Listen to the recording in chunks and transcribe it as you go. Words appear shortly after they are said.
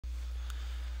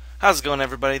How's it going,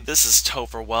 everybody? This is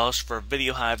Topher Welsh for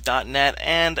VisualFXTuts.net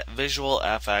and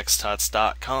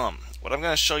VisualFXTuts.com. What I'm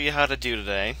going to show you how to do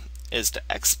today is to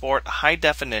export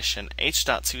high-definition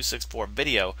H.264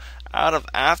 video out of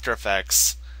After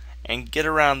Effects and get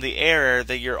around the error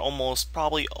that you're almost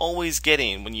probably always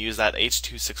getting when you use that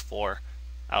H.264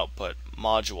 Output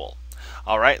Module.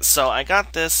 Alright, so I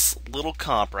got this little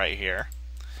comp right here,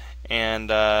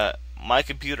 and my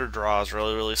computer draws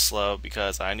really slow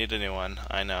because I need a new one.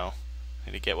 I know,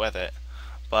 I need to get with it.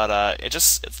 But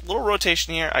it's a little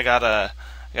rotation here. I got a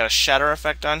shatter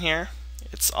effect on here.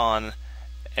 It's on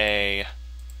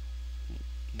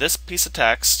this piece of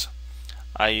text.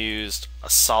 I used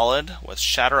a solid with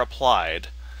shatter applied,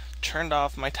 turned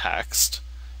off my text,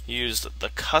 used the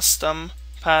custom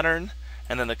pattern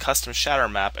and then the custom shatter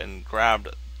map and grabbed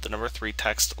the number 3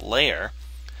 text layer,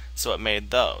 so it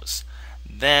made those.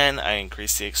 Then I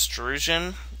increased the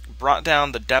extrusion, brought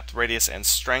down the depth, radius, and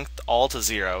strength all to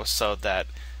 0 so that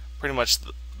pretty much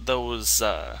those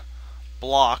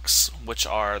blocks, which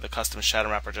are the custom shader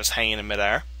map, are just hanging in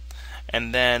midair.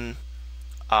 And then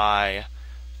I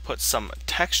put some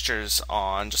textures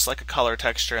on, just like a color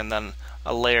texture, and then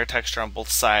a layer texture on both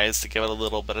sides to give it a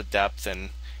little bit of depth, and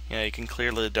you can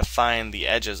clearly define the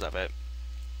edges of it.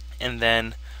 And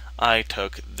then I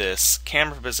took this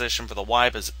camera position for the Y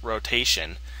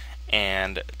rotation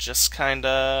and just kind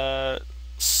of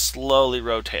slowly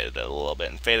rotated it a little bit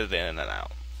and faded it in and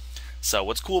out. So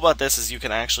what's cool about this is you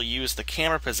can actually use the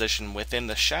camera position within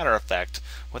the shatter effect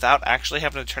without actually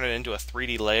having to turn it into a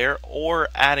 3D layer or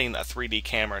adding a 3D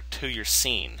camera to your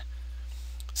scene.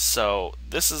 So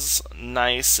this is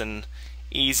nice and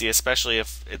easy, especially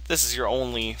if this is your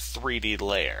only 3D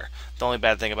layer. The only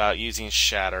bad thing about using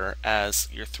shatter as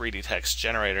your 3D text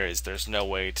generator is there's no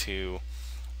way to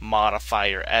modify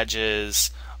your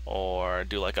edges or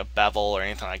do like a bevel or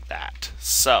anything like that.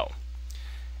 So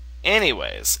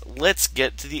anyways, let's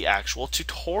get to the actual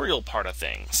tutorial part of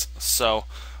things. So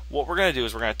what we're going to do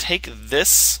is we're going to take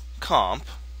this comp,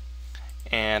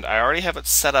 and I already have it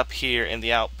set up here in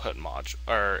the output module,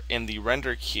 or in the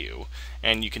render queue,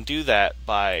 and you can do that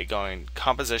by going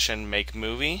composition, make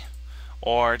movie,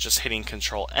 or just hitting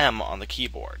Control M on the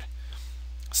keyboard.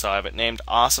 So I have it named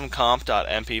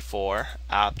awesomecomp.mp4,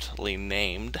 aptly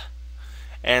named,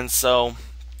 and so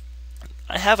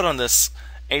I have it on this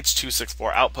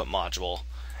H.264 Output Module,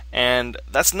 and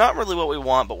that's not really what we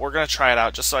want, but we're going to try it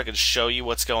out just so I can show you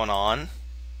what's going on.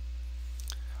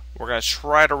 We're going to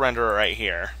try to render it right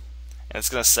here, and it's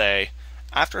going to say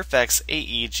After Effects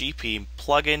AEGP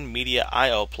plugin media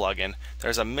IO plugin.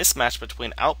 There's a mismatch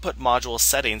between output module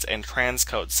settings and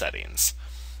transcode settings.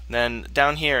 Then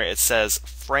down here it says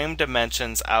frame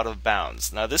dimensions out of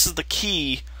bounds. Now this is the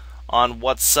key on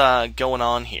what's going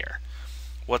on here.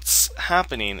 What's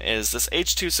happening is this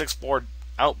H.264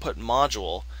 Output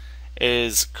Module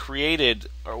is created,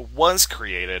 or was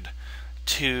created,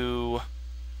 to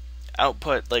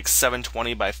output like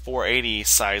 720 by 480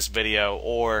 size video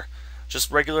or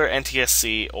just regular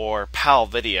NTSC or PAL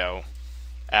video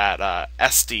at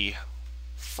SD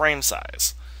frame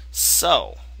size.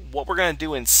 So what we're going to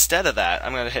do instead of that,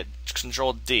 I'm going to hit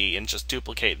Control D and just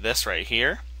duplicate this right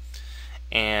here,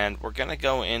 and we're going to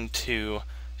go into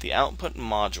the output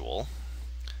module.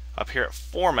 Up here at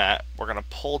format, we're going to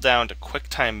pull down to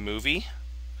QuickTime Movie,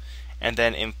 and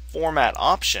then in format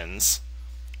options,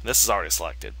 this is already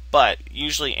selected, but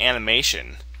usually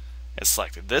animation is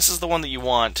selected. This is the one that you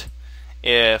want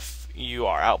if you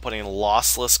are outputting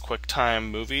lossless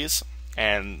QuickTime movies,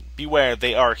 and beware,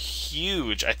 they are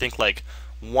huge. I think like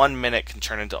 1 minute can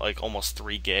turn into like almost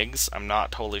 3 gigs. I'm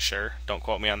not totally sure, don't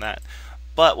quote me on that.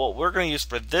 But what we're going to use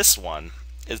for this one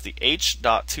is the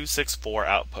H.264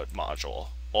 Output Module,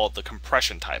 well, the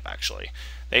compression type actually.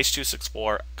 The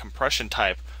H.264 compression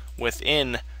type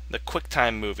within the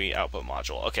QuickTime Movie Output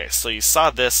Module. Okay, so you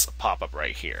saw this pop up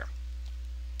right here.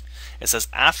 It says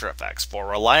After Effects, for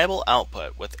reliable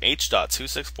output with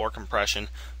H.264 compression,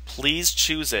 please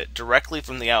choose it directly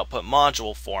from the Output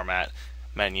Module format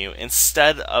menu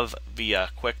instead of via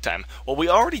QuickTime. Well, we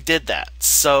already did that,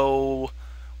 so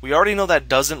we already know that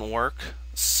doesn't work.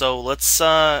 So let's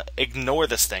ignore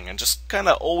this thing and just kind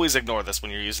of always ignore this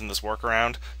when you're using this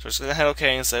workaround. So just gonna hit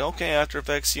OK and say, okay, After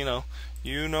Effects, you know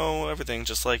everything,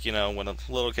 just like when a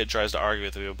little kid tries to argue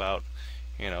with you about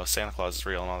Santa Claus is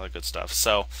real and all that good stuff.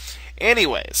 So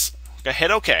anyways, I'm gonna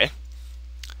hit OK,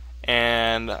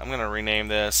 and I'm gonna rename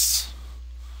this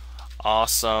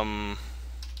Awesome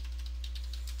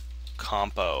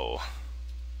Compo.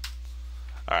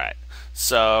 Alright,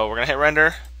 so we're gonna hit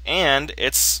render, and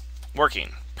it's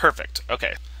working. Perfect.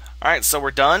 Okay. Alright, so we're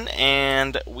done,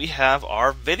 and we have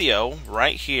our video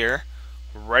right here,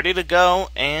 ready to go,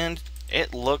 and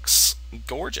it looks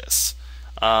gorgeous.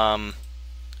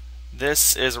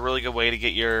 This is a really good way to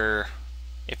get your,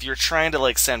 if you're trying to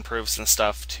like send proofs and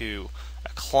stuff to a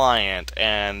client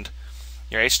and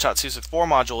your H.264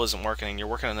 module isn't working and you're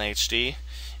working in HD,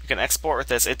 you can export with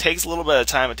this. It takes a little bit of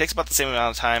time. It takes about the same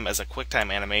amount of time as a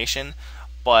QuickTime animation,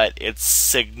 but it's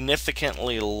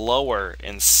significantly lower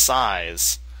in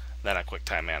size than a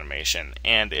QuickTime animation,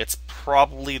 and it's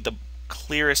probably the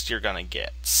clearest you're gonna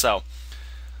get. So,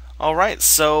 alright,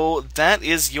 so that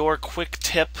is your quick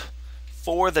tip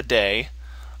for the day.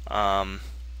 I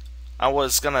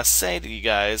was gonna say to you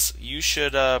guys, you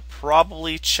should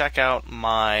probably check out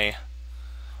my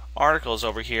articles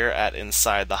over here at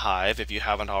Inside the Hive if you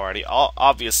haven't already.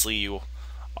 Obviously, you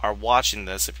are watching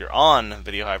this if you're on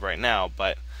Video Hive right now,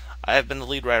 but I have been the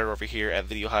lead writer over here at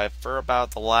Video Hive for about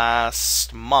the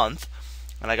last month,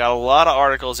 and I got a lot of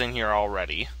articles in here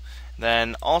already.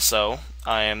 Then also,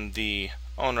 I am the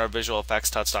owner of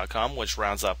VisualFXTuts.com, which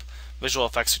rounds up visual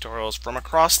effects tutorials from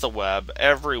across the web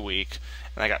every week,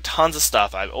 and I got tons of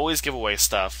stuff. I always give away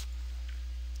stuff,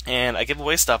 and I give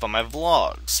away stuff on my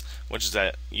vlogs, which is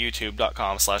at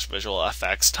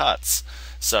youtube.com/VisualFXTuts.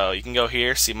 So you can go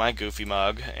here, see my goofy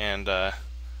mug, and look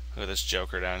at this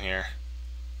Joker down here.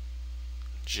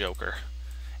 Joker.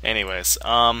 Anyways,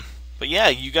 but yeah,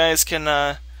 you guys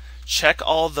can check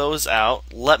all those out.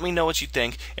 Let me know what you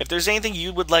think. If there's anything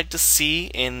you would like to see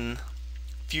in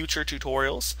future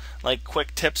tutorials, like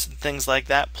quick tips and things like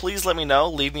that, please let me know.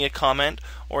 Leave me a comment,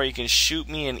 or you can shoot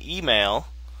me an email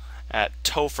at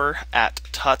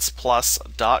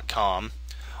Topher@tutsplus.com,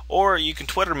 or you can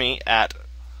Twitter me at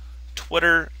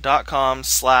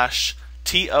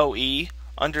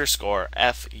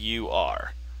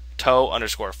twitter.com/TOE_FUR.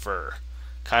 Toe_fur.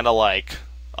 Kind of like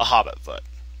a hobbit foot,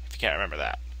 if you can't remember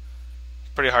that.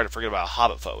 Pretty hard to forget about a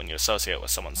hobbit foot when you associate it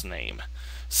with someone's name.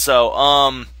 So,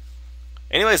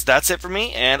 anyways, that's it for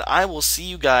me, and I will see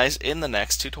you guys in the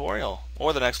next tutorial,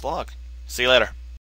 or the next vlog. See you later.